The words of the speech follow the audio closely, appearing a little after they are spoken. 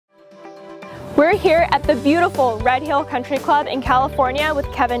We're here at the beautiful Red Hill Country Club in California with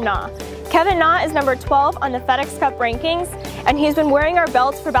Kevin Na. Kevin Na is number 12 on the FedEx Cup rankings, and he's been wearing our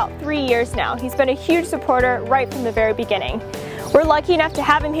belts for about 3 years now. He's been a huge supporter right from the very beginning. We're lucky enough to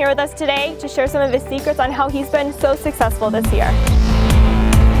have him here with us today to share some of his secrets on how he's been so successful this year.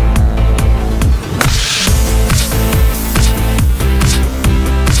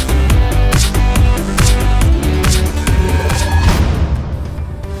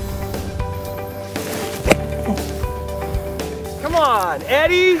 Come on,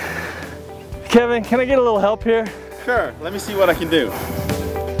 Eddie! Kevin, can I get a little help here? Sure, let me see what I can do.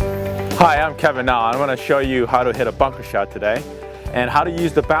 Hi, I'm Kevin Na. I'm going to show you how to hit a bunker shot today and how to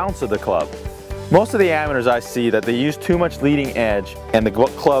use the bounce of the club. Most of the amateurs I see that they use too much leading edge and the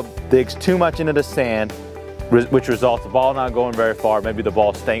club digs too much into the sand, which results the ball not going very far, maybe the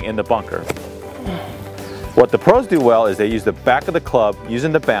ball staying in the bunker. What the pros do well is they use the back of the club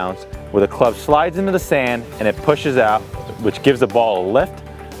using the bounce, where the club slides into the sand and it pushes out, which gives the ball a lift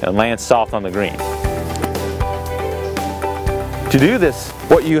and lands soft on the green. To do this,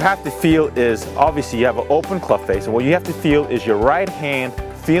 what you have to feel is, obviously you have an open club face, and what you have to feel is your right hand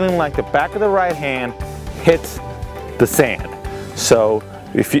feeling like the back of the right hand hits the sand. So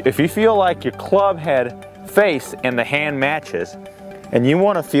if you feel like your club head face and the hand matches, and you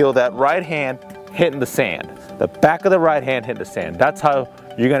want to feel that right hand hitting the sand, the back of the right hand hitting the sand, that's how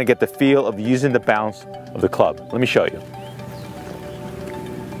you're going to get the feel of using the bounce of the club. Let me show you.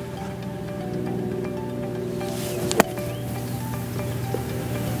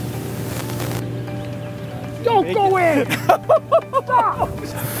 Don't go in! Stop!